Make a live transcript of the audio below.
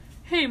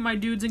Hey, my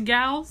dudes and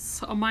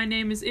gals. My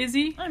name is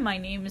Izzy. And my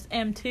name is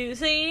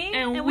M2C.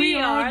 And we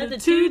are the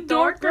Two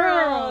Dork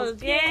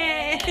Girls.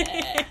 Yay!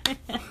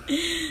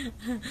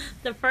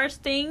 The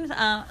first things,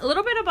 a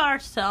little bit about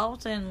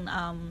ourselves, and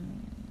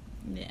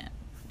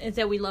is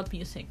that we love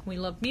music. We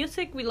love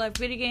music, we love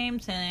video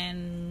games,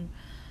 and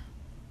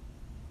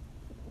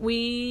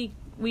we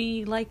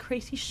like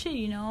crazy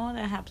shit,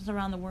 that happens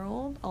around the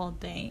world all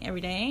day,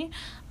 every day.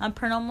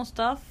 Paranormal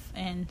stuff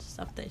and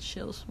stuff that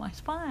chills my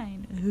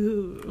spine.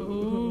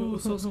 Ooh,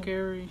 so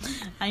scary.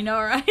 I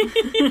know, right?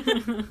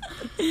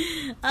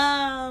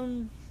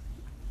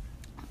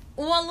 Well,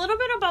 a little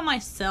bit about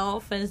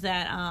myself is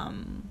that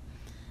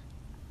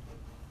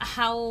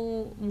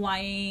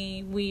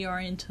why we are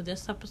into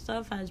this type of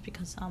stuff is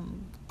because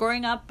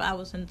growing up, I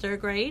was in 3rd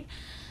grade.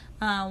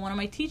 One of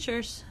my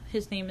teachers,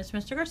 his name is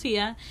Mr.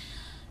 Garcia.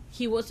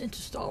 He was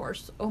into Star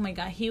Wars. Oh my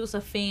God, he was a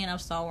fan of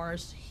Star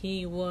Wars.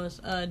 He was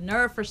a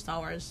nerd for Star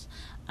Wars.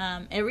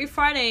 Every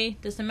Friday,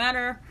 doesn't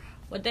matter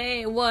what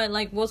day,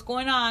 what's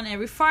going on,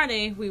 every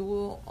Friday we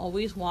will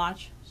always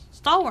watch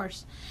Star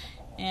Wars.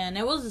 And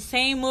it was the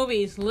same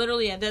movies.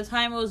 Literally, at that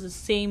time, it was the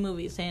same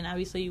movies. And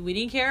obviously, we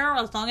didn't care.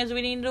 As long as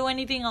we didn't do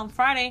anything on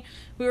Friday,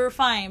 we were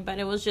fine. But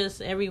it was just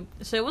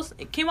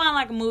it came out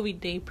like a movie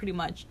day, pretty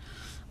much.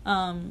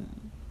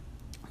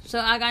 So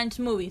I got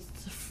into movies.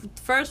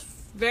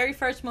 Very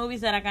first movies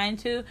that I got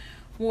into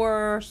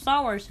were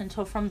Star Wars, and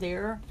so from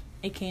there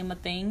it came a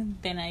thing.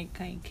 Then I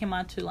came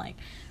out to like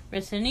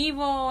Resident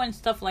Evil and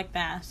stuff like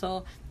that.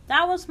 So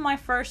that was my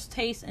first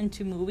taste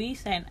into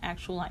movies and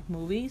actual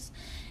movies.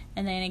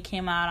 And then it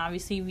came out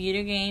obviously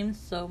video games.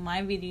 So my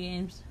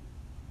favorite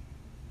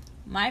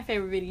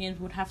video games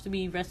would have to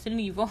be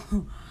Resident Evil,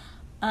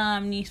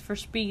 Need for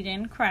Speed,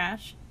 and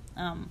Crash.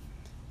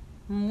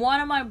 One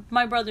of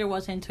my brother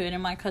was into it,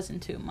 and my cousin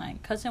too. My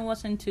cousin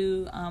was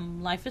into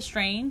Life is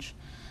Strange.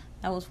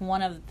 That was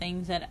one of the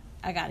things that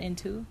I got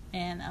into,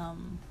 and I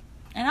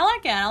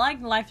like it. I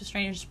like Life is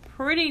Strange. It's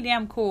pretty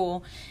damn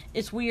cool.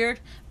 It's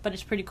weird, but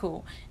it's pretty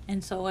cool.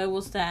 And so it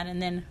was that,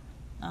 and then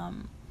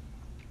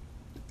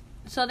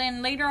so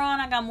then later on,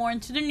 I got more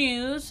into the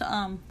news.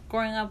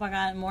 Growing up, I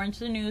got more into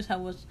the news. I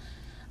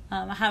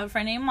have a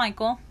friend named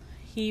Michael.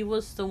 He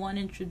was the one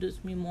who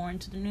introduced me more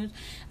into the news.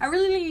 I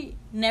really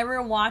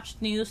never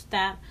watched news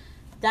that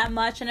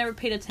much. I never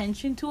paid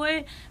attention to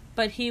it.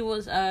 But he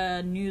was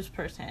a news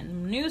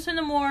person. News in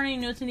the morning,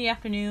 news in the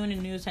afternoon,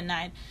 and news at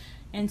night.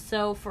 And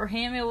so for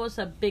him, it was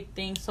a big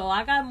thing. So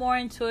I got more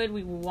into it.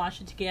 We would watch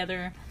it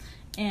together.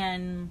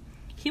 And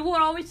he would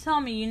always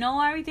tell me,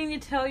 everything they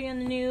tell you in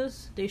the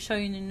news, they show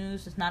you in the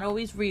news, it's not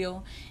always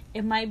real.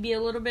 It might be a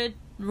little bit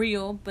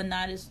real, but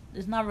it's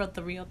not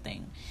the real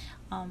thing.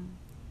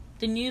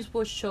 The news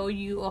will show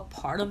you a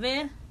part of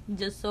it,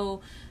 just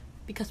so,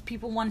 because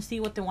people want to see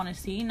what they want to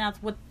see, not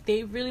what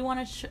they really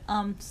want to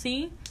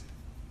see.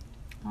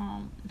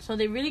 So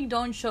they really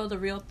don't show the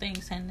real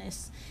things, and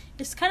it's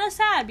kind of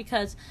sad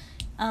because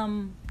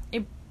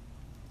it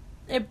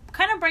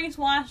kind of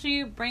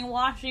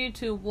brainwash you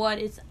to what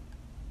is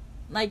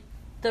like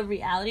the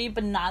reality,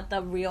 but not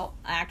the real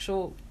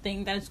actual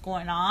thing that is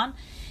going on.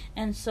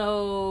 And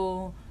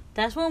so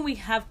that's when we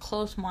have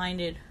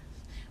close-minded,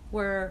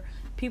 where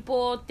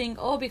people think,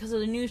 because of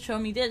the news show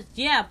me this.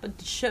 Yeah, but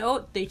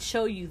they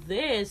show you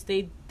this.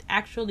 They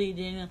actually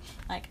didn't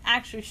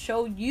actually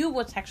show you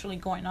what's actually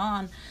going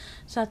on.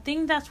 So I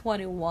think that's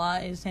what it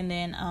was. And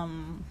then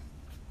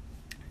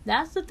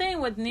that's the thing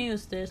with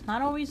news. There's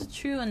not always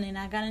true. And then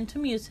I got into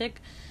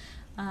music.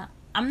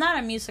 I'm not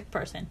a music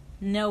person.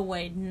 No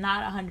way.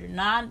 Not 100.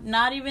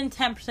 Not even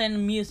 10%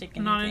 music.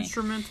 Not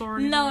instrumental or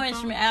anything. No like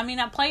instrument. That? I mean,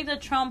 I played the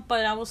trump,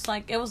 but I was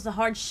it was the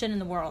hard shit in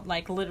the world.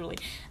 Literally.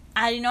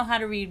 I didn't know how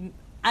to read.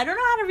 I don't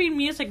know how to read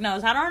music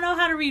notes. I don't know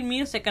how to read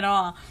music at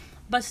all.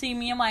 But see,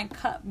 me and my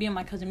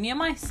cousin, me and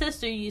my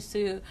sister used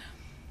to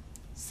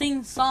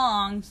sing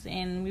songs,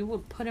 and we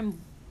would put them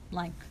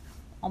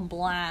on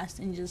blast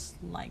and just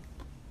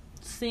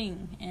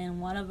sing.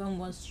 And one of them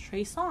was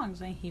Trey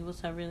Songz, and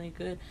he's a really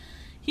good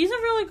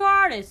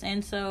artist.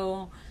 And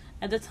so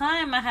at the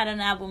time, I had an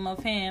album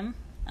of him,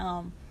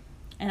 and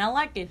I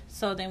liked it.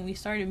 So then me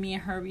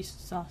and her, we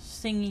started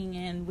singing,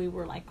 and we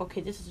were like, okay,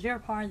 this is your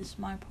part, this is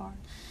my part.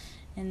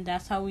 And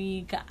that's how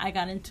I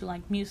got into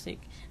music.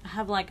 I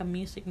have a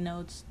music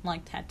notes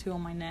tattoo on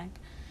my neck.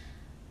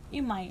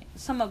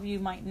 Some of you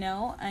might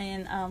know.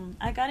 And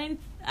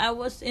I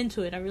was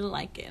into it. I really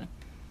like it.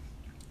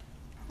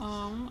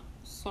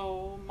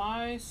 So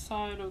my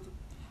side of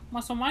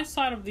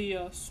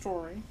the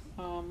story,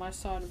 my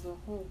side of the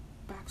whole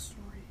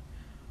backstory.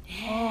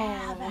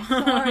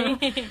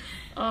 Backstory.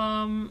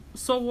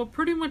 So what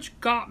pretty much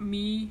got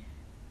me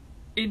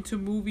into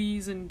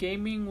movies and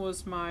gaming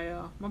was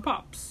my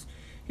pops.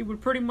 He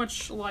would pretty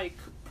much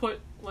put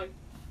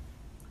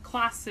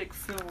classic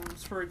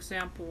films, for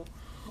example,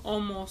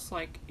 almost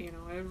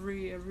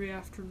every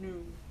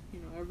afternoon,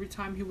 every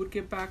time he would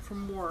get back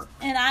from work.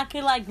 And I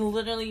could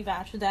literally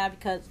vouch for that,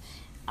 because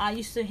I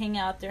used to hang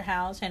out at their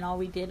house, and all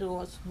we did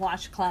was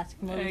watch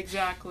classic movies.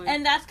 Exactly.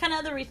 And that's kind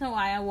of the reason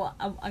why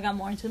I got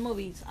more into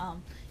movies.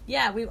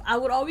 Yeah, I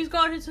would always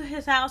go to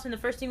his house, and the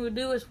first thing we would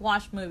do is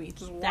watch movies.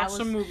 Just watch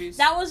some movies.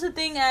 That was the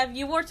thing. If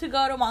you were to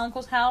go to my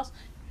uncle's house,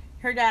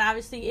 her dad,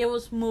 obviously, it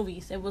was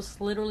movies. It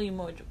was literally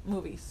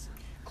movies.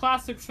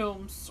 Classic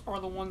films are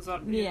the ones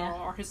that, you know,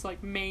 are his,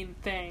 like, main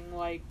thing.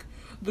 Like,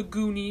 The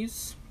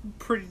Goonies,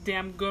 pretty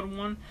damn good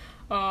one.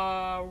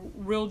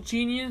 Real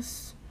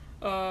Genius,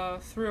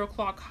 3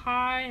 O'Clock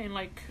High, and,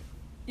 like,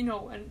 you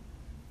know, and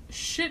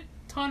shit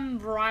ton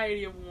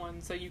variety of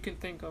ones that you can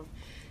think of.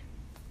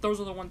 Those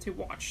are the ones he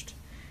watched.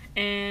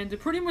 And it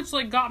pretty much,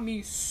 like, got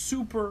me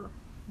super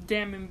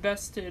damn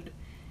invested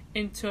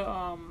into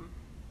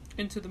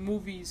the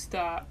movies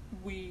that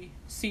we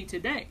see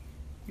today,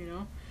 you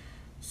know?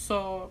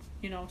 So,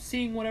 you know,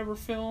 seeing whatever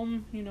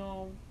film, you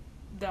know,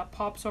 that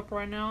pops up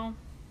right now,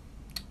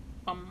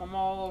 I'm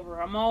all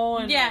over. I'm all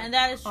in. Yeah, and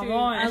that is true.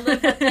 I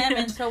live with him,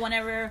 and so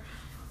whenever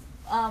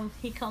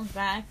he comes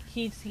back,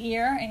 he's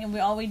here, and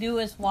all we do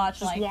is watch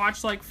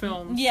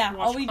films. Yeah,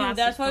 all we do.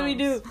 That's what we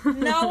do.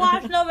 No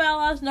watch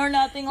novellas, nor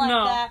nothing like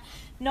that.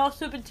 No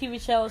stupid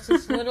TV shows.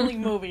 It's literally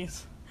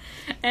movies.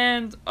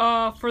 And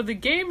for the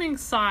gaming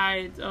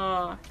side,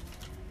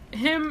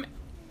 him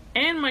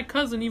and my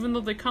cousin, even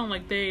though they kind of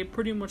like, they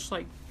pretty much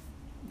like,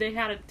 they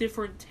had a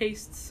different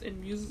tastes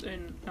in music,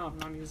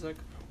 not music.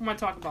 What am I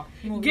talking about?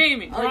 Movie.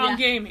 Gaming. We're on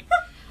gaming.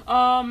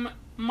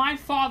 My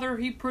father,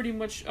 he pretty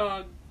much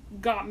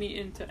got me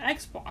into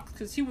Xbox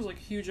because he was like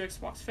a huge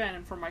Xbox fan,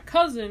 and for my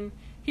cousin,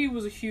 he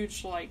was a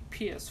huge like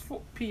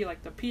PlayStation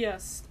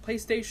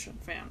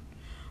fan.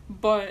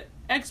 But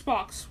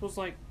Xbox was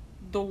like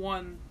the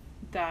one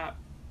that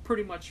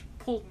pretty much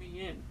pulled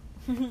me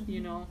in,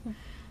 you know.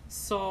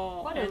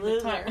 So what a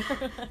loser.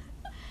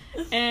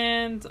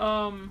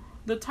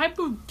 The type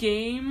of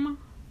game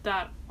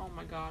that, oh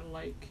my god,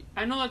 like,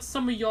 I know that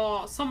some of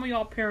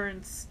y'all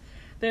parents,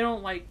 they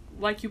don't like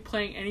you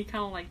playing any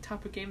kind of like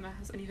type of game that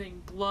has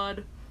anything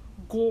blood,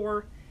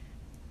 gore,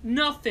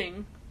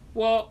 nothing.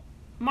 Well,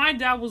 my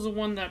dad was the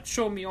one that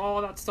showed me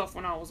all that stuff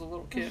when I was a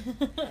little kid.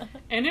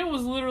 And it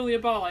was literally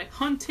about like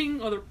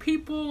hunting other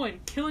people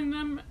and killing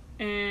them,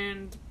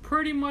 and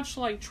pretty much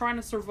like trying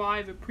to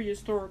survive a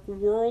prehistoric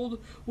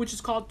world, which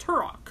is called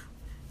Turok.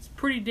 It's a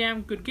pretty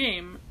damn good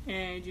game,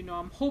 and you know,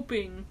 I'm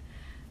hoping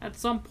at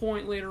some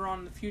point later on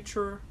in the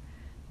future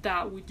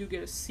that we do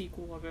get a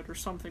sequel of it or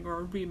something, or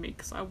a remake,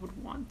 because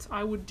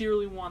I would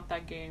dearly want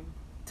that game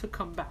to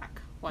come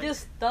back. Like,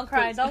 just don't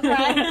cry, don't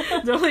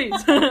cry.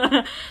 Please.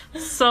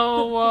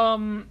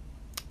 So,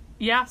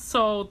 yeah,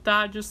 so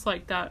that just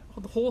like that,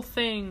 the whole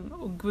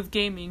thing with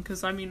gaming,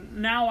 because I mean,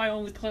 now I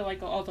only play like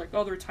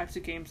other types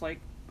of games,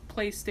 like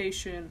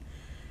PlayStation,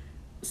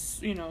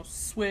 you know,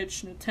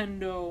 Switch,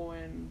 Nintendo,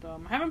 and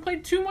I haven't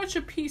played too much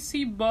of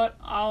PC, but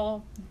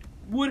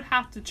would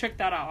have to check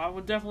that out. I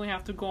would definitely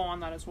have to go on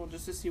that as well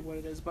just to see what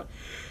it is. But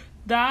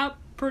that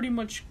pretty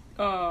much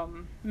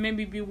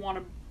made me want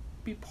to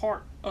be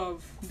part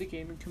of the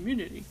gaming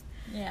community.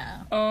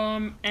 Yeah.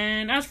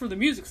 And as for the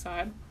music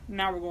side,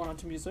 now we're going on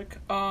to music.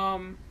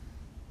 When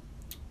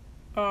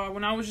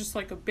I was just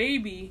like a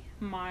baby,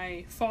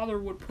 my father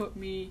would put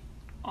me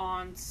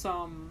on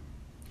some,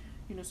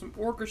 you know, some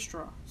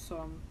orchestra,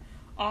 some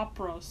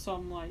opera,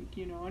 some like,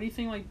 you know,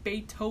 anything like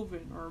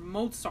Beethoven or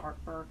Mozart,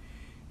 or,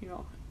 you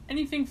know,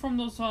 anything from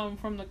those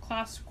from the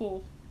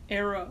classical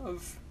era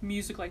of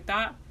music like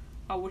that.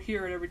 I would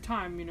hear it every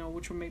time, you know,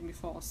 which would make me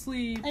fall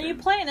asleep. And you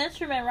play an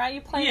instrument, right?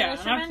 You play an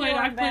instrument?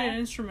 Yeah, I played an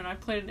instrument. I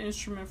played an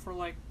instrument for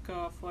like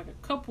a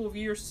couple of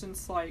years,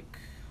 since like,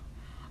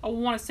 I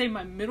want to say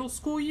my middle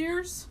school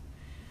years.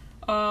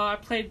 I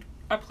played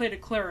a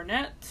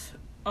clarinet,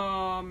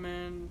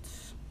 and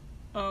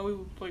we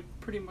would like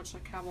pretty much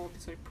like have all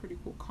these like pretty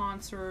cool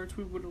concerts.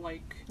 We would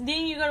like.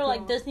 Didn't you go to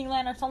like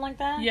Disneyland or something like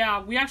that?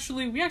 Yeah, we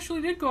actually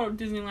did go to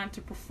Disneyland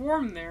to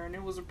perform there, and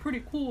it was a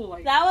pretty cool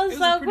like. That was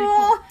so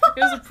cool.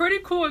 It was a pretty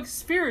cool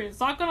experience.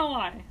 Not gonna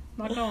lie.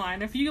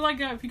 And if you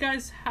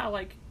guys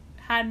had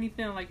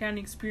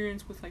any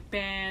experience with like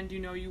band, you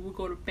know, you would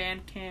go to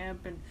band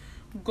camp and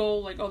go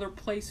like other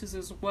places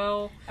as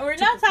well. And we're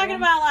not talking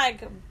about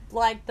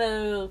like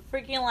the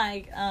freaking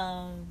like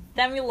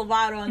Demi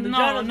Lovato and the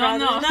Jonas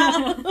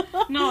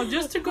Brothers. No,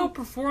 just to go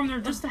perform there,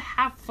 just to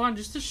have fun,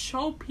 just to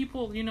show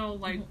people, you know,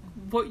 like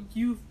what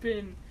you've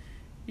been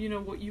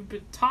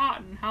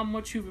taught and how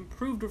much you've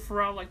improved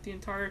throughout like the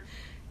entire.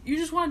 You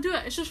just want to do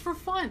it. It's just for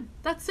fun.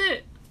 That's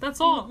it. That's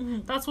all.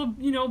 That's what,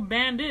 you know,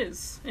 band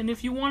is. And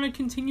if you want to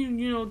continue,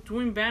 you know,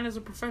 doing band as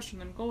a profession,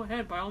 then go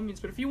ahead by all means.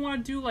 But if you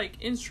want to do like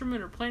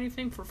instrument or play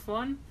anything for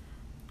fun,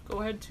 go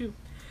ahead too.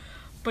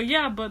 But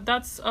yeah,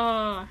 that's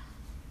one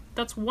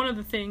of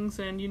the things.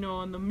 And, you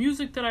know, and the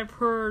music that I've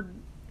heard,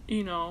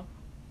 you know,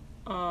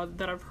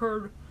 that I've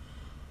heard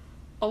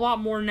a lot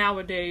more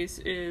nowadays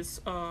is,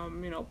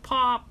 you know,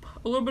 pop,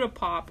 a little bit of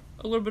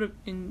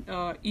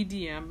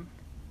EDM,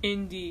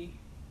 indie,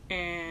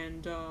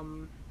 and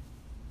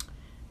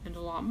a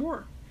lot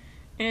more.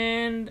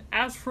 And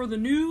as for the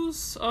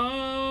news,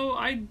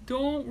 I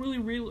don't really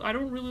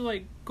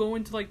like go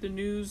into like the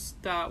news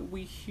that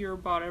we hear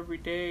about every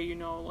day, you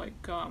know,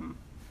 like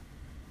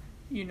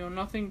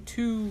nothing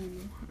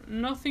too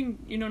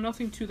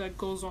that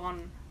goes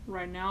on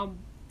right now.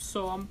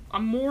 So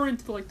I'm more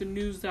into like the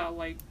news that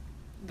like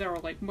that are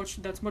like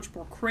that's much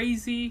more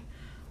crazy.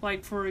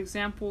 Like, for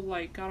example,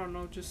 like, I don't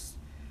know, just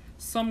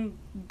some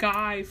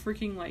guy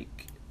freaking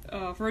like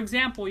for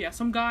example,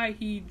 some guy,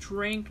 he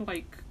drank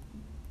like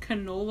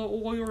canola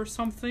oil or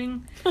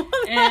something.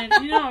 And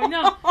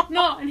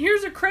no, and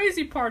here's the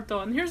crazy part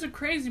though.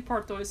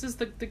 It's just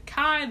the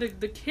guy,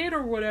 the kid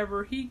or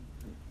whatever, he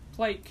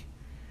like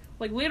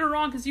later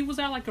on, because he was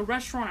at like a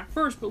restaurant at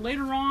first, but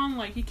later on,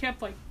 like, he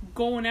kept like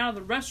going out of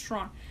the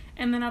restaurant.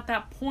 And then at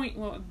that point,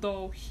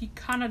 though, he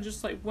kind of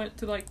just like went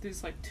to like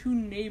these like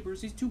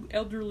these two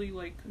elderly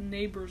like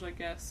neighbors, I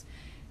guess.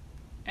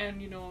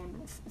 And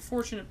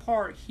fortunate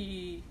part,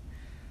 he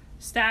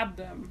stabbed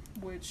them,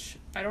 which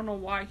I don't know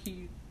why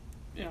he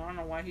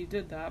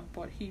did that,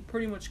 but he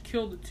pretty much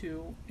killed the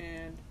two.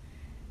 And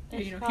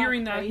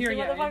hearing that,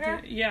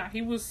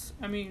 he was.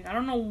 I mean, I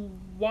don't know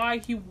why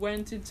he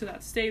went into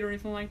that state or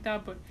anything like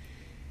that, but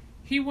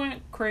he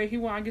went crazy.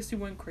 I guess he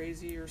went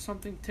crazy, or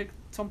something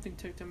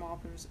ticked him off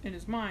in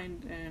his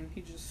mind, and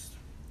he just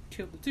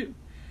killed the two.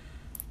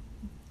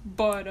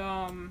 But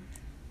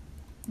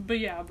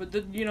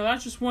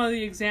that's just one of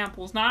the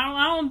examples. Now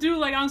I don't do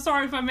like, I'm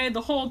sorry if I made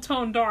the whole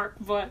tone dark,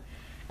 but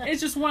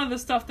it's just one of the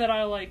stuff that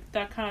I like,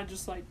 that kind of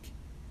just like,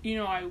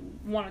 I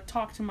want to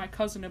talk to my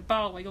cousin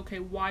about, like, okay,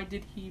 why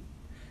did he,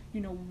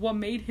 what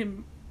made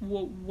him,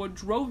 what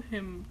drove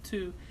him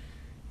to,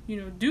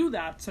 do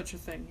such a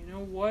thing,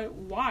 why,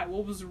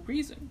 what was the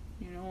reason,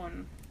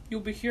 and you'll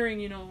be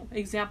hearing,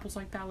 examples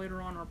like that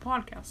later on our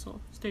podcast,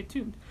 so stay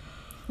tuned.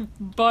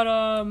 But,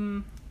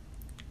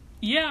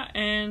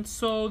 and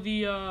so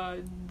the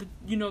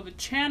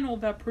channel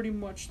that pretty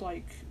much,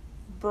 like,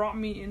 brought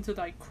me into,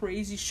 like,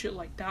 crazy shit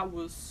like that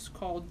was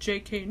called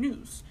JK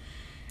News.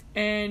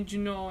 And,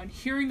 and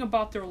hearing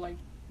about their, like,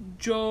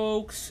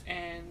 jokes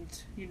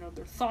and,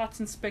 their thoughts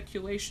and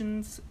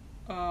speculations,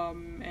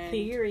 and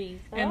theories.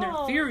 And their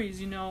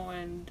theories,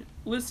 and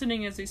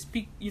listening as they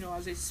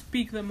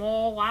speak them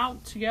all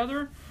out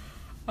together,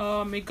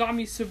 it got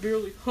me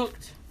severely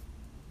hooked,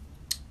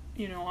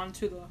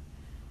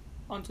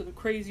 onto the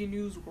crazy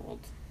news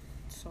world.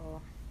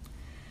 So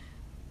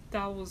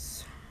that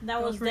was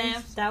so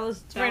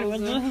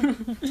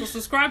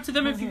subscribe to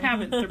them if you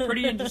haven't. They're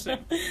pretty interesting.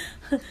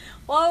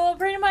 Well,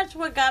 pretty much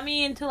what got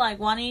me into like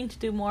wanting to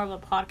do more of a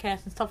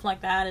podcast and stuff like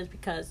that is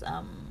because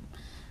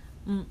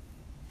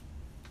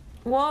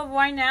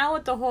right now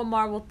with the whole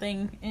Marvel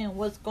thing and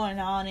what's going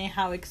on and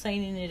how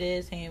exciting it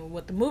is and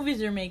what the movies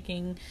they're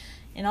making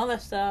and all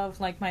that stuff,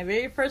 like, my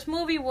very first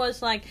movie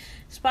was, like,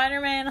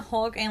 Spider-Man,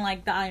 Hulk, and,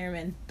 like, the Iron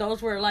Man.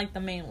 Those were, like,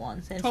 the main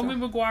ones. And Tobey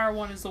Maguire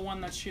one is the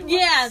one that she likes.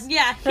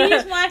 Yeah,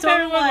 he's my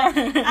favorite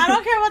one. I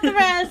don't care what the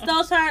rest,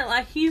 those are,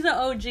 like, he's the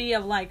OG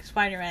of, like,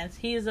 Spider-Mans.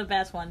 He's the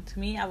best one. To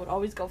me, I would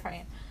always go for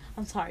him.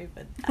 I'm sorry,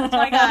 but that's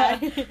my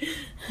guy.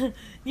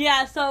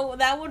 Yeah, so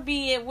that would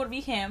be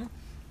him.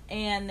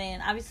 And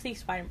then, obviously,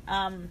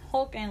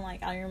 Hulk and,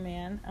 like, Iron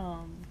Man,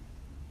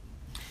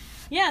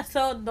 yeah,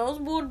 so those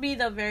would be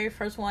the very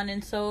first one.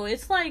 And so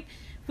it's like,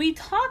 we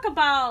talk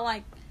about,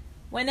 like,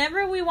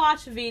 whenever we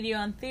watch a video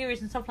on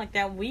theories and stuff like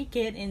that, we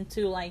get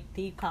into, like,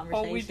 deep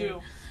conversations. Oh, we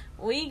do.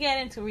 We get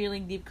into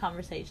really deep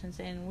conversations,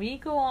 and we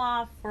go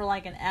off for,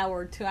 like, an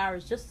hour, 2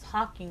 hours, just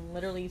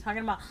literally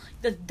talking about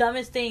the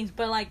dumbest things.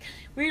 But, like,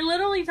 we're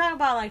literally talking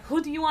about, like,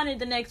 who do you want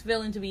the next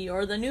villain to be,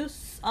 or the new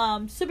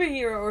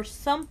superhero, or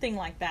something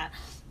like that.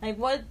 Like,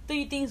 what do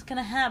you think is going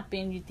to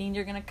happen? You think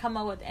they're going to come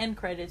up with end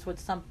credits with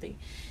something?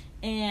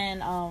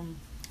 And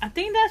I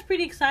think that's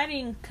pretty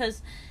exciting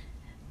because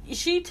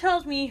she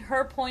tells me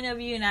her point of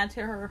view, and I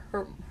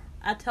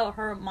tell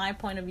her my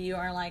point of view,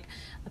 or like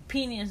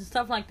opinions and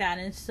stuff like that.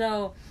 And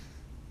so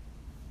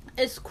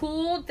it's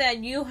cool that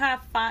you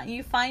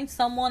find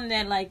someone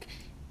that like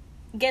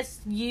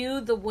gets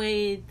you the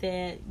way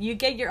that you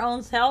get your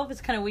own self.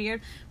 It's kind of weird,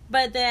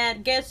 but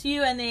that gets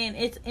you, and then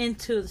it's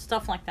into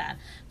stuff like that.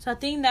 So I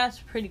think that's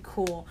pretty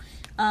cool.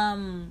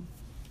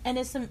 And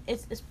it's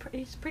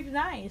pretty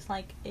nice.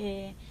 Like,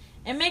 it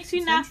makes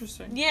you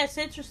interesting. Yeah, it's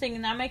interesting,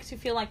 and that makes you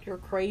feel like you're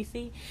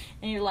crazy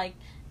and you're like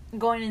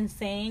going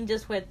insane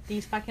just with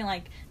these fucking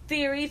like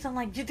theories. I'm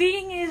like, you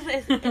think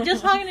is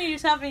just talking to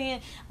yourself,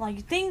 and like,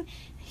 you think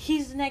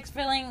he's the next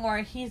villain or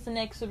he's the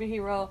next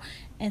superhero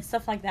and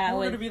stuff like that.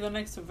 We're gonna be the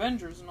next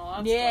Avengers and all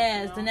that.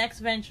 Yeah, it's the next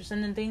Avengers.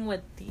 And the thing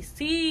with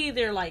DC,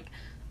 they're like,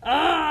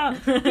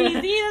 DC doesn't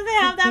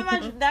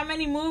have that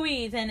many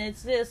movies, and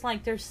it's just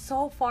like they're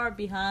so far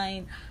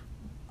behind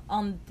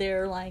on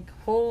their like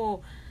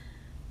whole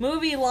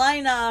movie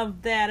lineup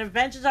that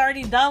Avengers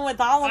already done with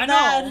all of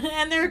that,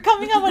 and they're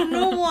coming up with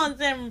new ones,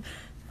 and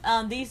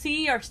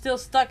DC are still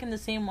stuck in the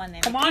same one.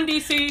 Come on,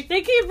 DC!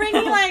 They keep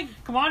bringing like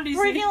come on, DC!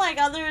 Bringing like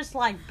others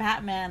like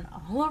Batman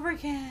all over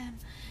again.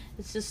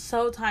 It's just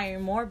so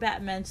tiring. More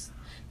Batmans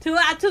to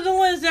add to the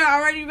list. There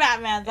are already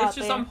Batmans. It's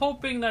just I'm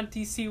hoping that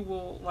DC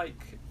will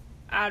like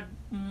add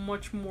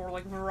much more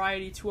like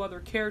variety to other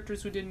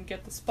characters who didn't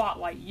get the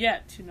spotlight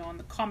yet, in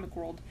the comic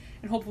world,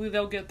 and hopefully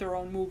they'll get their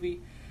own movie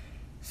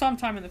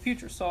sometime in the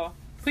future. So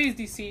please,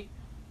 DC,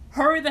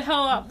 hurry the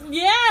hell up.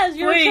 Yes,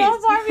 you're Please. so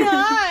far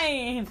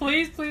behind.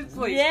 Please,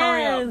 hurry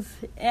up. Yes,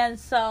 and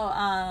so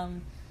I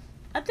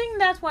think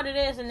that's what it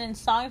is. And then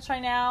songs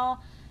right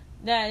now,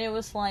 that it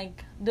was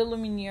like the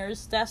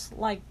Lumineers. That's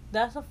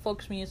a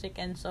folks music,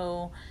 and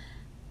so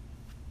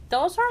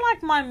those are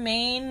like my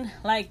main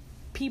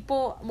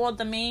people. Well,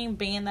 the main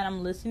band that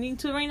I'm listening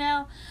to right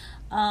now,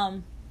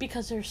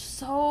 because they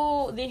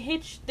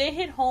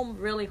hit home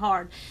really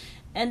hard,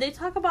 and they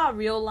talk about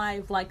real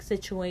life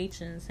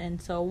situations. And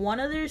so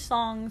one of their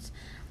songs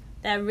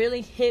that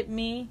really hit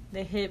me,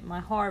 that hit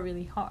my heart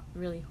really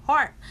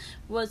hard,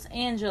 was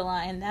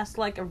Angela. And that's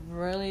a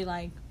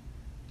really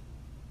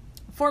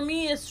for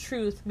me it's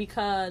truth,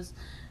 because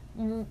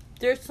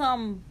there's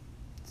some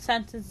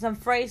sentences, some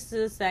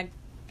phrases that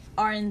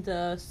are in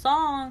the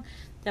song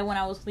that when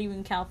I was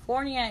leaving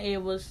California,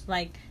 it was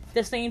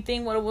the same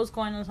thing what was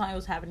going on, it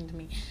was happening to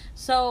me.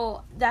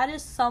 So that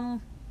is a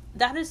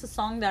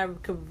song that I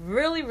could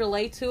really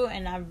relate to,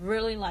 and I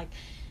really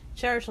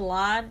cherish a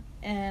lot.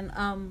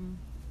 And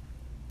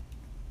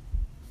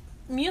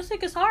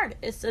music is hard.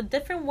 It's a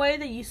different way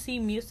that you see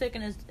music,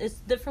 and it's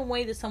a different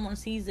way that someone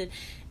sees it.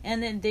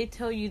 And then they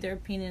tell you their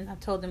opinion. I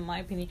told them my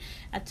opinion.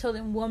 I told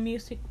them what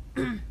music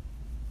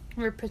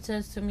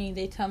represents to me.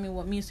 They tell me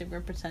what music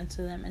represents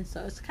to them. And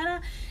so it's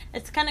kind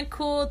of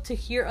cool to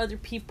hear other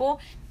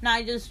people,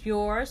 not just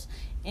yours.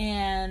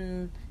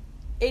 And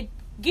it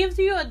gives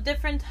you a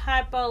different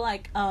type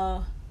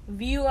of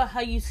view of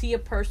how you see a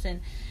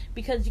person,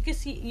 because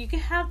you can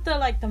have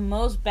the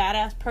most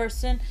badass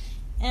person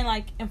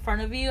and in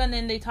front of you, and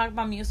then they talk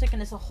about music,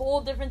 and it's a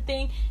whole different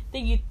thing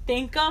that you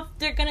think of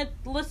they're gonna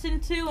listen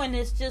to, and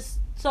it's just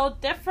so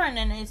different.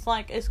 And it's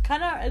it's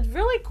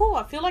really cool.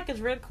 I feel like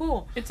it's really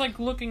cool. It's like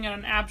looking at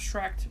an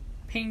abstract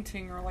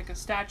painting or a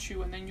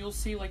statue, and then you'll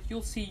see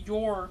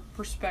your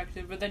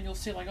perspective, but then you'll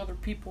see other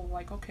people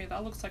okay,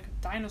 that looks like a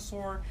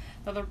dinosaur.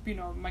 The other,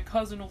 my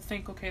cousin will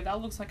think, okay,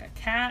 that looks like a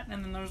cat,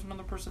 and then there's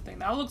another person think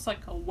that looks like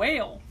a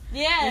whale.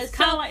 Yeah, it's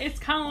kind of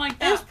like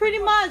that. It's pretty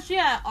much,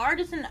 yeah.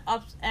 Art is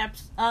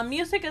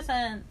music is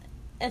an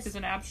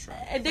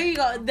abstract. There you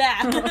go.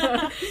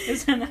 That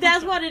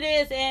that's what it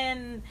is.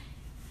 And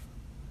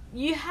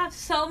you have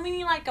so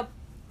many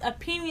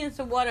opinions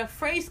of what a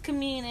phrase can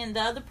mean, and the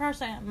other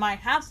person might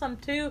have some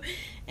too,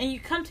 and you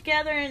come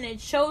together and it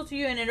shows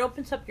you, and it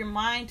opens up your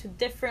mind to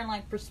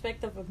different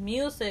perspective of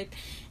music.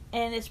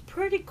 And it's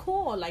pretty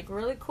cool,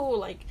 really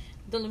cool.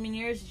 The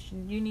Lumineers,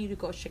 you need to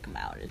go check them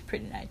out. It's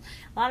pretty nice.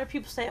 A lot of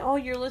people say, oh,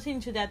 you're listening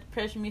to that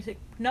depression music.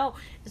 No,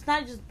 it's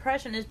not just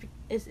depression.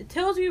 It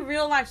tells you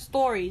real life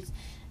stories.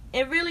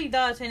 It really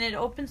does, and it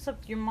opens up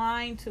your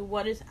mind to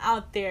what is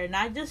out there.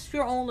 Not just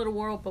your own little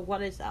world, but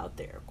what is out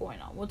there going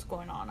on. What's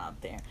going on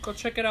out there. Go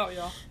check it out,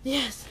 y'all.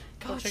 Yes,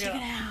 go check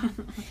it out.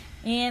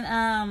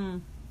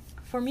 And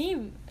for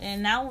me,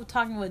 and now we're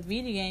talking with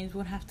video games,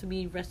 would have to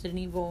be Resident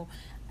Evil.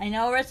 I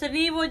know Resident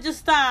Evil just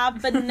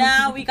stopped, but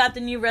now we got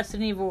the new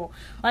Resident Evil.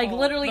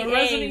 Literally the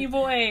Resident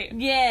Evil 8.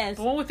 Yes.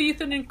 The one with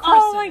Ethan and Chris.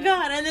 Oh my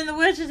god, and then the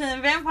witches and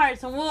the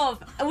vampires and wolves.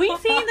 We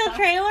seen the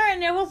trailer,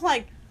 and it was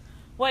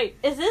wait,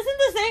 is this in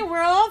the same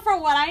world?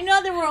 From what I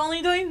know, they were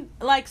only doing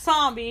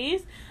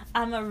zombies.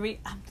 I know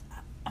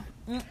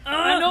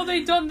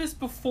they've done this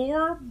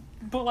before,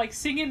 but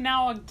seeing it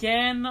now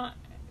again,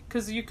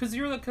 because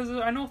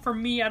I know for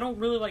me, I don't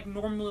really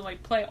normally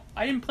play.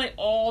 I didn't play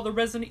all the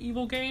Resident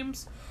Evil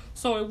games,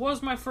 so it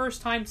was my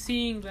first time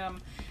seeing them,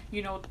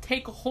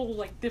 take a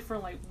whole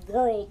different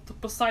world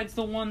besides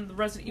the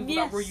Resident Evil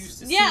that we're used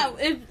to seeing. Yeah,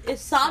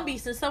 it's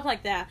zombies and stuff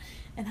like that.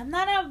 And I'm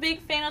not a big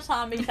fan of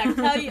zombies. I can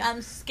tell you,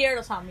 I'm scared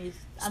of zombies.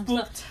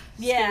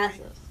 Yeah,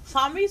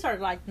 zombies are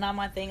not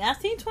my thing. I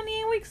seen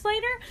 28 Weeks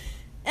Later,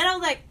 and I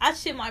was I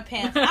shit my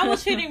pants. I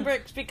was shitting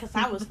bricks because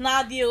I was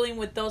not dealing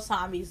with those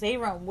zombies. They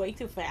run way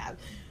too fast.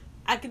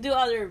 I could do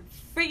other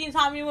freaking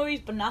zombie movies,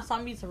 but not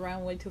zombies that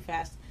run way too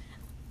fast.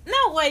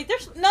 No way.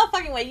 There's no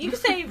fucking way. You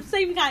can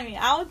stay behind me.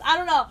 I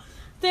don't know.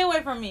 Stay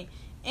away from me.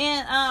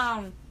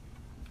 And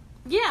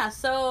yeah.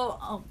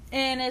 So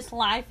and it's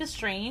Life is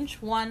Strange.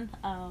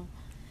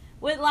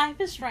 With Life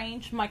is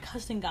Strange, my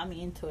cousin got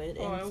me into it.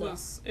 And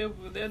it's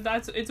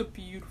a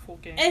beautiful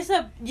game. It's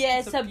a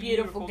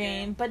beautiful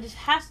game, but it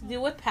has to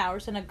do with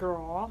powers and a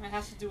girl. It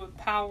has to do with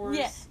powers.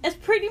 Yeah, it's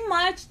pretty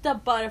much the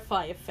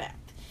butterfly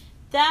effect.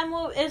 That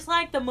it's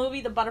like the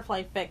movie The Butterfly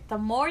Effect. The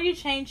more you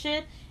change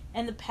it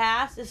in the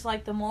past, it's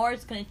the more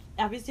it's gonna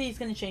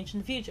change in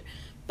the future,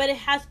 but it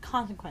has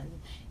consequences.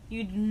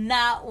 You do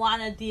not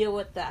want to deal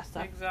with that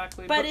stuff.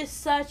 Exactly. But it's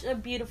such a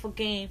beautiful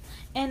game,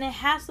 and it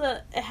has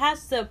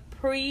the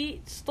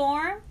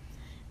pre-storm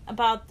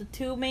about the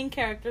two main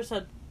characters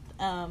of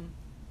the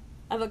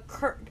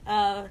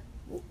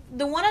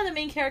one of the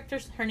main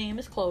characters, her name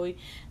is Chloe,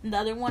 and the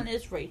other one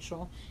is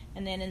Rachel.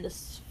 And then in the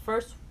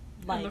first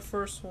in the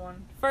first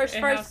one, first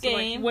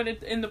game, when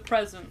it's in the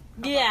present,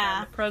 yeah,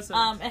 in the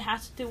present, it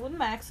has to do with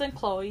Max and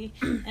Chloe,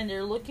 and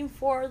they're looking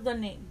for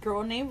the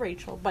girl named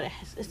Rachel, but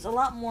it's a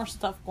lot more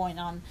stuff going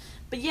on.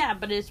 But yeah,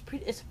 but it's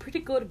a pretty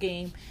good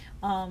game.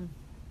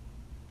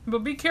 But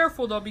be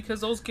careful though,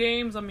 because those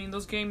games,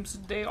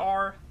 they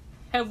are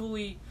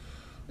heavily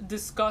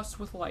discussed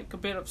with like a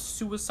bit of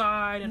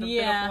suicide and a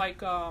bit of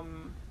like a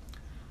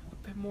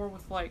bit more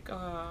with like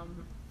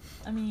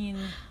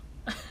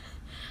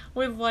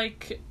with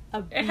like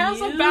abuse? It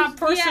has a bad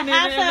person in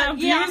it and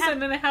abuse,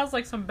 and then it has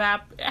like some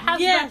bad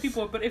bad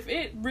people. But if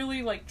it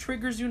really like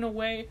triggers you in a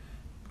way,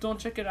 don't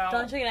check it out.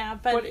 Don't check it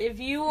out. But if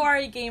you are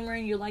a gamer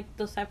and you like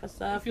those type of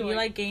stuff, if you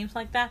like games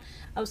like that,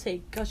 I would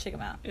say go check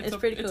them out. It's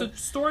pretty cool. It's a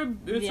story.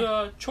 It's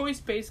a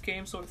choice-based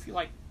game. So if you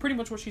like, pretty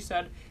much what she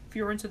said, if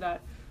you're into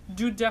that,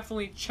 do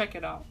definitely check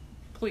it out,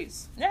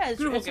 please. Yeah,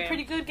 it's a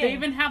pretty good game. They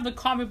even have the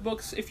comic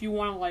books if you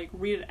want to like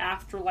read it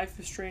after Life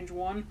is Strange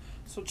 1.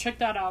 So check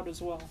that out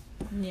as well.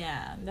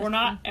 Yeah, we're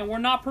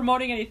not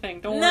promoting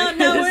anything. Don't worry.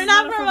 No, we're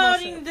not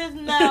promoting this.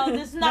 No,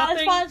 this is not a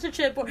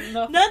sponsorship.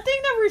 Nothing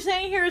that we're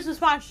saying here is a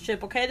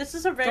sponsorship. Okay, this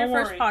is our very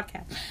first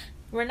podcast.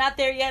 We're not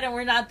there yet, and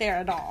we're not there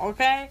at all.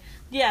 Okay.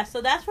 Yeah,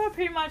 so that's what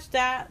pretty much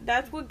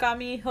that's what got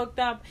me hooked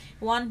up,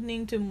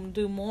 wanting to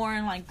do more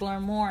and like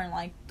learn more and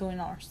like doing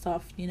all our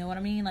stuff. You know what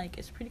I mean? Like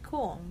it's pretty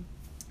cool.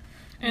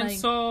 And like,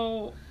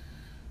 so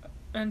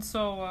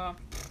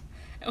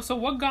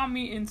what got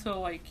me into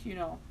like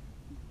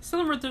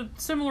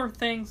similar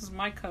things as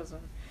my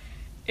cousin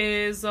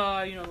is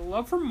the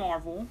love for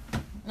Marvel.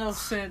 Oh.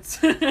 Since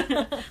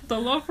the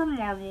love for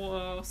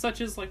Marvel, such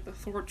as like the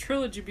Thor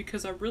trilogy,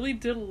 because I really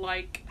did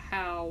like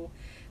how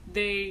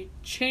they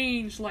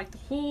changed like the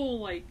whole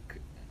like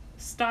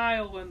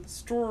style and the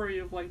story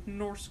of like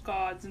Norse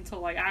gods into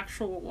like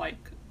actual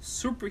like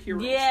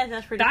superheroes. Yeah,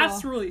 that's pretty cool.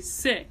 That's really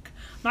sick.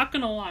 Not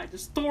gonna lie,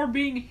 just Thor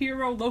being a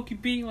hero, Loki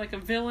being like a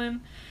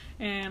villain.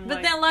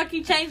 But then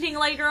Loki changing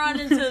later on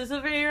into a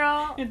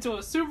superhero. Into a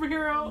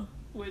superhero,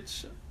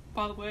 which,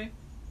 by the way,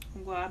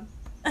 I'm glad.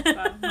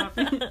 I'm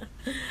happy.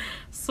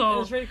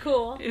 So it's pretty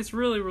cool. It's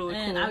really, really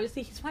cool. And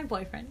obviously, he's my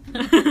boyfriend.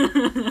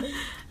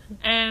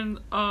 And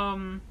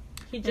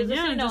he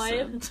doesn't know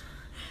it.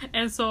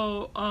 And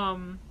so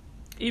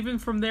even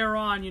from there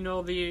on,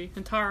 the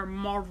entire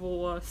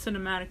Marvel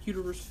Cinematic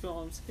Universe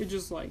films, it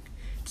just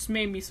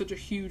made me such a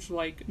huge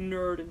like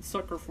nerd and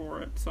sucker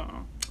for it. So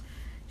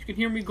you can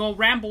hear me go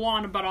ramble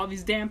on about all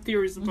these damn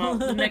theories about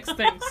the next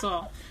thing.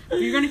 So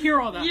you're gonna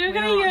hear all that. You're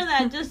gonna hear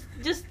that.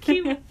 Just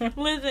keep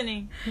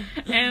listening.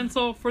 And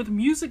so for the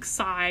music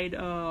side,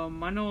 I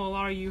know a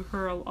lot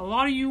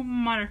of you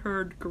might have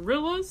heard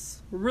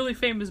Gorillaz, a really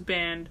famous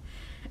band,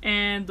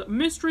 and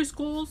Mystery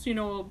Schools.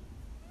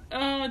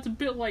 It's a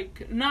bit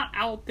like not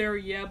out there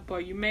yet,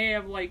 but you may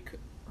have like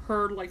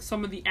heard like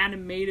some of the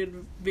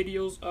animated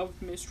videos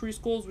of Mystery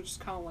Schools, which is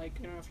kind of like,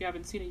 if you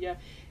haven't seen it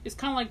yet, it's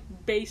kind of like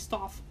based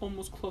off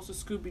almost close to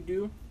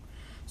Scooby-Doo.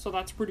 So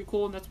that's pretty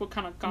cool, and that's what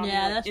kind of got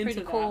me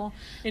into cool.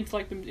 Into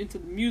like into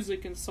the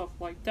music and stuff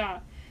like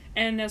that.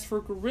 And as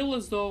for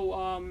Gorillaz though,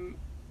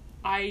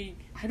 I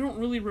don't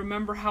really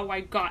remember how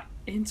I got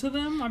into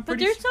them. But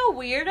they're so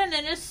weird, and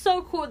then it's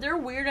so cool. They're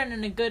weird and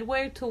in a good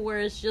way, to where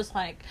it's just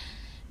like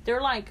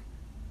they're like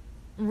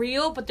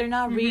real, but they're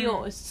not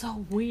real. It's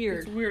so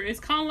weird. It's weird. It's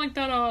kind of like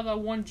that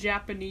one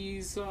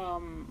Japanese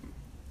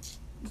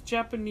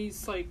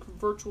like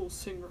virtual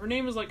singer. Her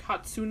name is like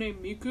Hatsune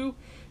Miku.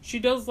 She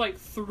does like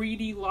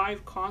 3D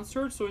live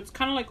concerts, so it's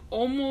kind of like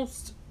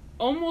almost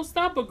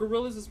that, but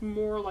Gorillaz is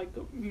more like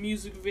a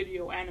music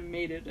video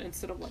animated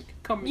instead of like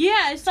coming.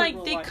 Yeah, it's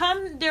like they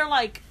life. They're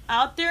like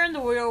out there in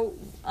the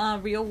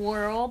real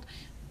world,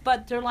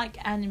 but they're like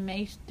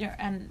animation.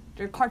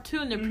 They're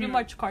cartoon. They're pretty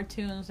much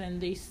cartoons, and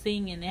they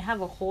sing and they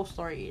have a whole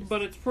story.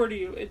 But it's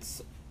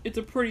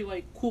a pretty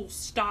like cool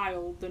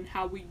style than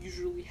how we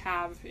usually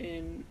have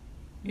in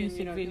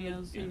music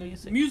videos in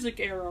the music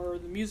era or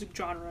the music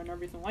genre and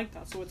everything like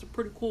that. So it's a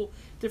pretty cool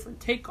different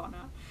take on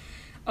that.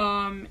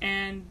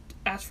 And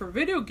as for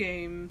video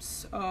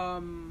games,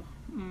 the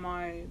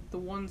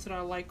ones that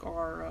I like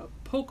are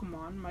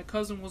Pokemon. My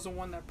cousin was the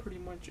one that pretty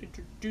much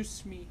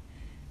introduced me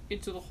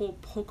into the whole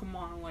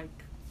Pokemon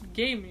like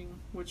gaming,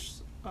 which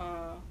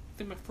I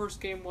think my first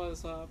game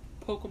was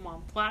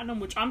Pokemon Platinum,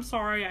 which I'm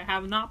sorry, I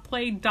have not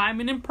played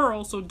Diamond and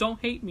Pearl, so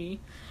don't hate me.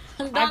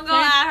 Don't go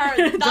at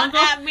her. Don't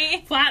at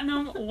me.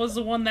 Platinum was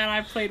the one that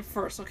I played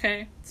first,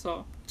 okay?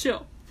 So,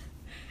 chill.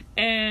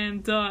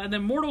 And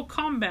then Mortal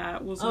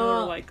Kombat was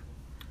more like,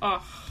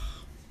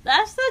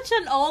 That's such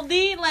an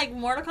oldie. Like,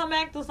 Mortal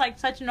Kombat was like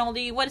such an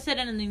oldie. What is it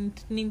in the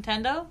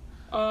Nintendo?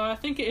 I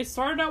think it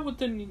started out with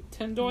the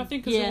Nintendo, I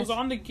think, because it was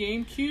on the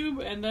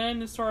GameCube, and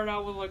then it started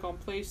out with, like, on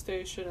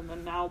PlayStation, and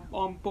then now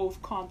on both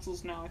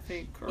consoles now, I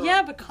think.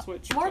 Yeah, but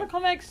Switch, Mortal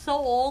Kombat's so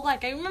old.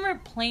 Like, I remember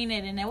playing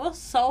it, and it was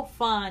so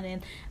fun,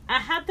 and I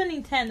had the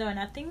Nintendo, and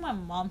I think my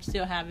mom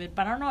still have it,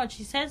 but I don't know.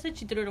 She says that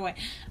she threw it away.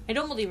 I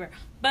don't believe her.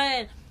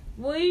 But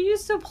we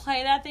used to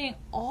play that thing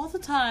all the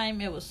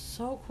time. It was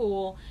so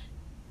cool.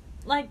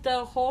 Like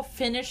the whole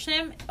finisher,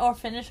 and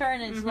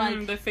it's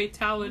like the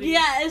fatality.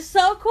 Yeah, it's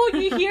so cool.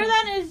 You hear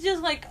that, and it's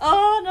just like,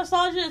 oh,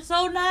 nostalgia. It's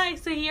so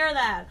nice to hear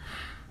that.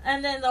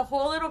 And then the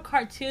whole little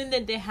cartoon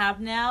that they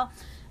have now,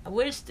 I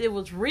wish it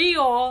was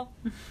real.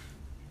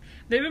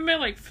 they've been made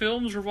like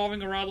films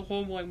revolving around the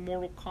whole like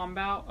Mortal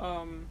Kombat.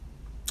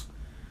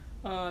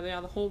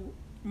 The whole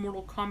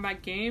Mortal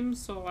Kombat game.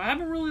 So I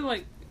haven't really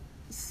like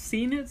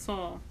seen it.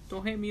 So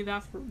don't hate me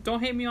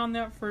on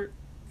that for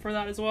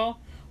that as well.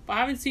 But I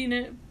haven't seen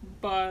it.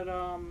 But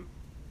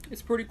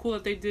it's pretty cool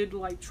that they did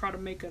like try to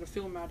make it a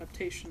film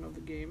adaptation of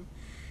the game.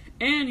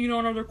 And you know,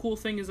 another cool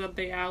thing is that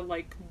they add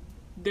like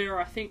they're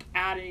I think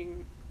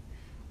adding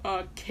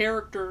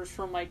characters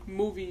from like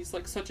movies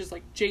like such as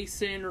like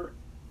Jason or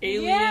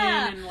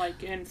Alien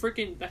and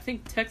freaking I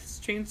think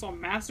Texas Chainsaw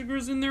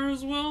Massacre's in there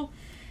as well,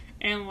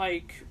 and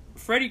like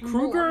Freddy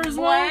Krueger as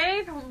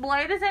well.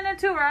 Blade is in it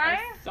too, right?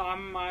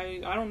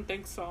 I don't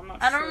think so. I'm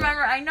not sure. I don't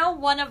remember. I know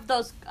one of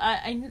those.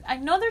 I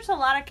know there's a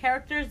lot of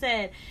characters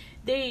that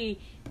they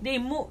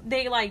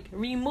like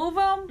remove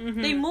them.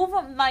 Mm-hmm. They move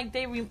them like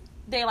they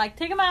like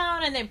take them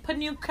out and they put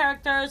new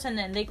characters, and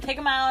then they take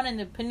them out and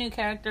they put new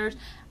characters.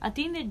 I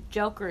think the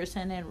Joker is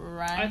in it,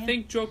 right? I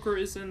think Joker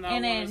is in that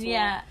one as well.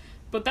 Yeah.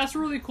 But that's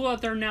really cool that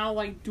they're now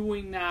like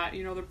doing that.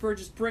 You know, they're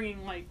just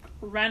bringing like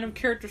random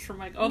characters from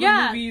like other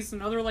movies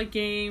and other like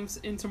games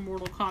into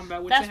Mortal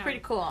Kombat. Which that's pretty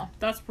cool.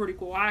 That's pretty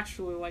cool. I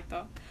actually like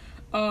that.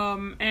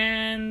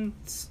 And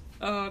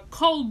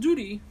Call of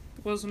Duty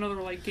was another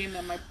like game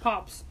that my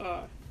pops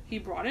he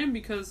brought in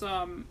because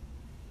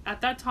at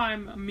that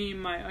time me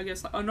and my I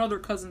guess another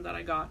cousin that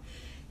I got,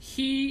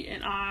 he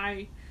and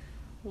I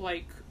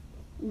like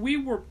we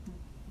were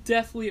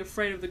deathly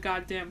afraid of the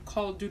goddamn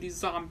Call of Duty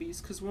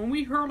zombies, because when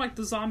we heard like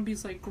the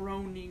zombies like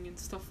groaning and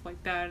stuff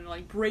like that and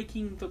like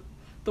breaking the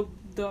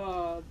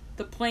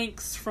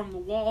planks from the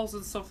walls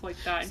and stuff like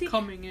that and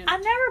coming in. I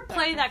never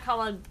played that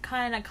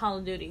kind of Call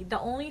of Duty. The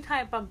only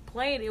type I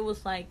played it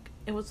was like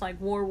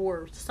World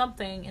War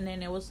something, and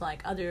then it was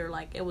like other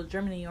like it was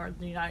Germany or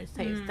the United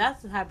States.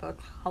 That's the type of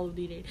Call of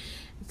Duty.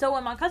 So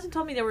when my cousin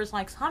told me there was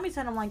like zombies,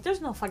 and I'm like,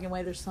 there's no fucking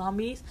way there's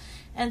zombies.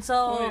 And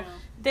so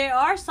there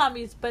are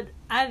zombies, but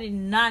I did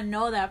not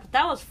know that. But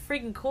that was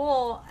freaking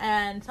cool.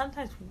 And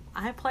sometimes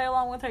I play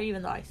along with her,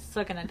 even though I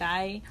suck and I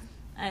die.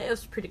 It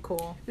was pretty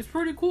cool. It's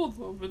pretty cool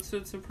though. It's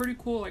a pretty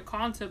cool like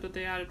concept that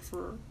they added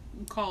for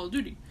Call of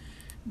Duty.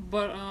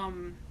 But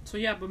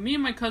but me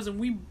and my cousin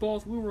we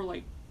were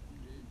like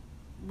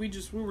we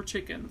were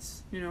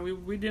chickens. You know,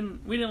 we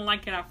didn't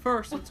like it at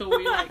first until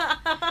we like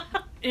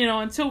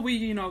until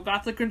we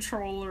got the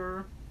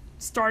controller,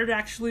 started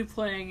actually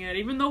playing it,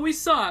 even though we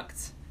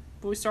sucked,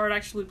 but we started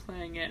actually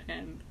playing it,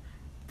 and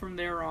from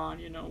there on,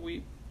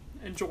 we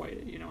enjoyed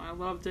it. I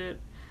loved it.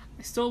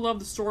 I still love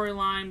the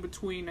storyline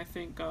between I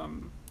think the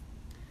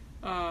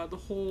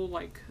whole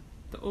like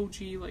the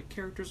OG like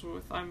characters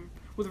with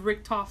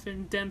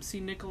Richtofen, Dempsey,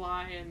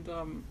 Nikolai,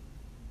 and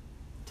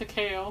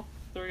Takeo.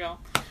 There we go.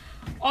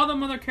 All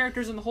them other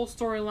characters and the whole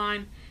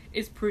storyline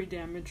is pretty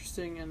damn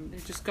interesting, and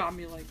it just got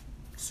me like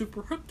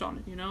super hooked on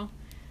it,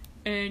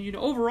 And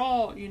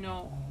overall,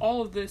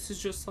 all of this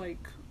is just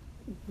like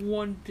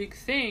one big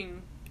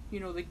thing.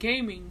 The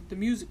gaming, the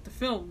music, the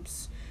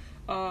films,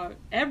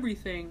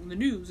 everything, the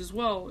news as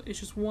well.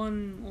 It's just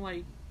one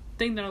like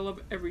thing that I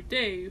love every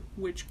day,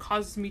 which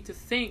causes me to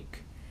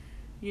think,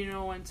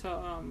 and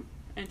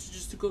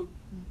to go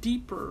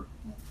deeper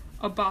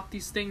about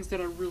these things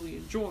that I really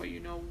enjoy.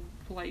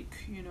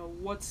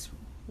 What's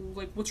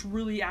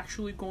really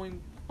actually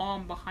going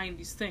on behind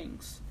these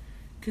things,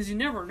 because you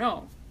never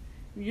know.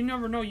 You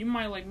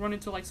might like run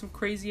into like some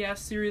crazy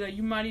ass theory that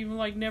you might even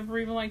like never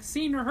even like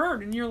seen or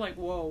heard, and you're like,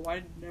 whoa,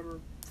 I never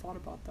thought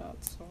about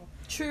that. So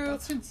true.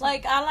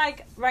 Like I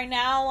like right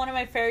now one of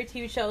my favorite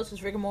TV shows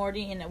is Rick and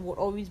Morty, and it would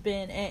always be.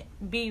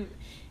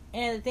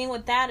 And the thing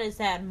with that is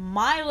that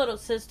my little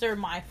sister,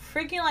 my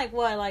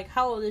freaking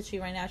how old is she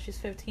right now? She's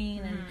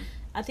 15, and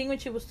I think when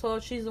she was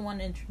 12, she's the one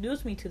that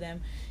introduced me to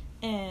them.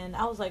 And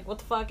I was like, what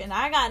the fuck? And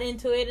I got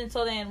into it. And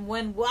so then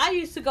when I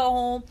used to go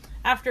home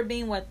after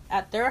being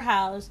at their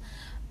house,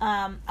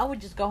 I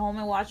would just go home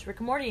and watch Rick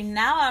and Morty.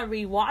 Now I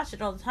rewatch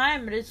it all the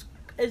time, but it's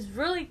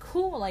really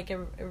cool. Like, it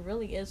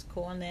really is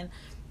cool. And then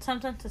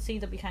sometimes to see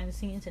the behind the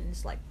scenes, and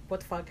it's like, what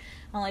the fuck?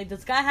 I'm like,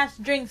 this guy has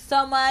to drink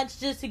so much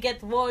just to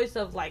get the voice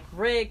of, like,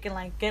 Rick and,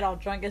 like, get all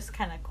drunk. It's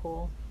kind of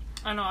cool.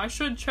 I know. I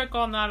should check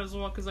on that as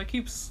well, because I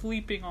keep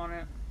sleeping on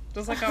it.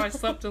 Just like how I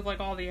slept with,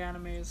 like, all the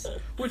animes.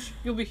 Which,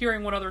 you'll be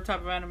hearing what other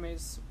type of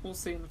animes we'll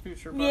see in the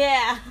future. But,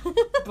 yeah.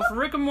 But for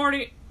Rick and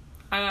Morty,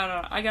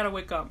 I gotta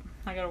wake up.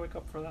 I gotta wake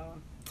up for that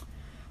one.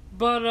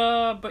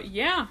 But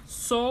yeah.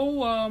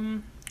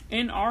 So,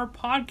 in our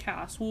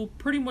podcast, we'll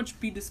pretty much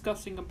be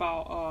discussing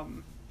about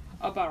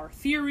our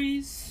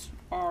theories,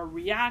 our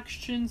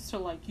reactions to,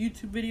 like,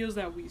 YouTube videos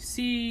that we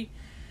see,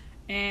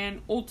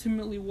 and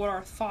ultimately what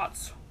our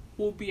thoughts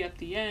will be at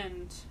the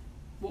end,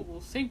 what we'll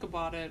think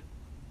about it.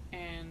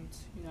 And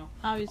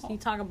obviously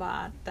talk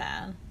about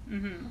that.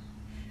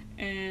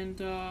 And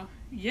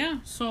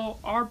so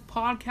our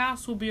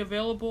podcast will be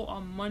available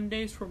on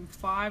Mondays from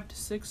 5 to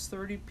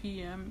 6:30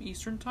 p.m.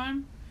 Eastern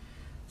time.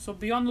 So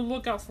be on the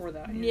lookout for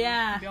that.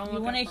 Yeah,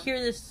 you want to hear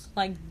this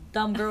like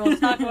dumb girls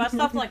talk about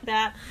stuff like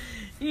that?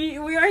 We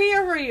are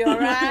here for you, all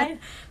right?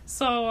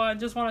 So I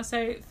just want to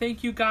say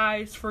thank you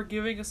guys for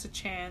giving us a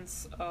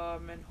chance,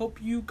 and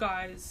hope you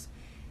guys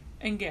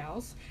and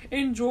gals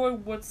enjoy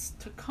what's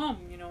to come.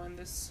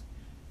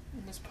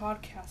 In this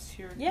podcast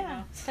here.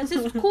 Yeah, because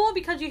it's cool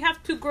because you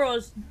have two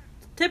girls.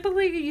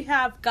 Typically, you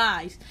have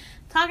guys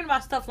talking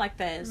about stuff like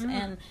this,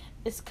 and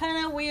it's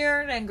kind of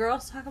weird. And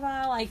girls talk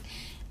about like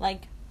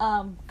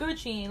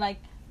Gucci, like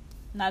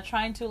not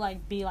trying to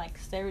like be like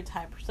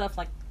stereotype or stuff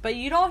like. But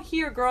you don't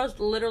hear girls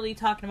literally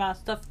talking about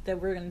stuff that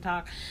we're gonna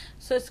talk.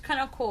 So it's kind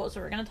of cool.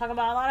 So we're gonna talk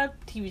about a lot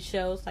of TV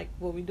shows, like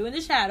what we do in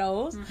the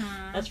shadows.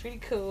 That's pretty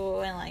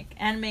cool, and like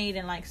animated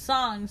and like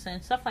songs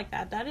and stuff like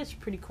that. That is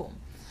pretty cool.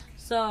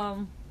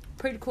 So.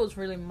 Pretty cool is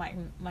really my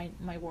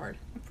word.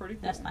 Pretty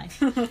cool. That's nice.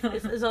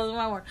 it's also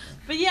my word.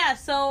 But yeah,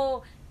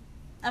 so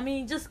I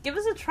mean, just give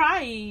us a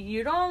try.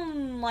 You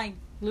don't like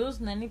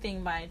losing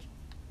anything by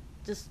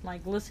just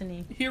like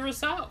listening. Hear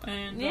us out,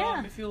 and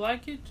if you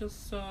like it,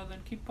 just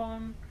then keep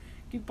on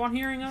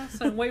hearing us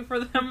and wait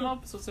for them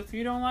episodes. If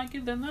you don't like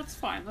it, then that's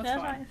fine. That's fine.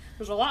 Right.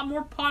 There's a lot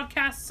more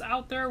podcasts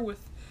out there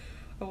with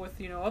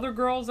other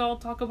girls that'll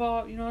talk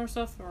about other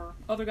stuff, or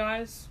other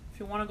guys. If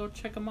you want to go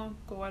check them out,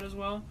 go ahead as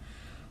well.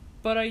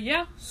 But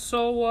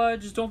so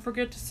just don't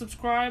forget to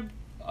subscribe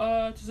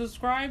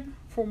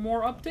for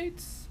more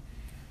updates.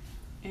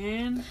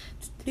 And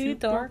Two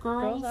Dark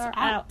Girls are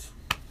out.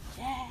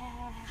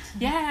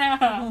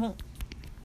 Yeah.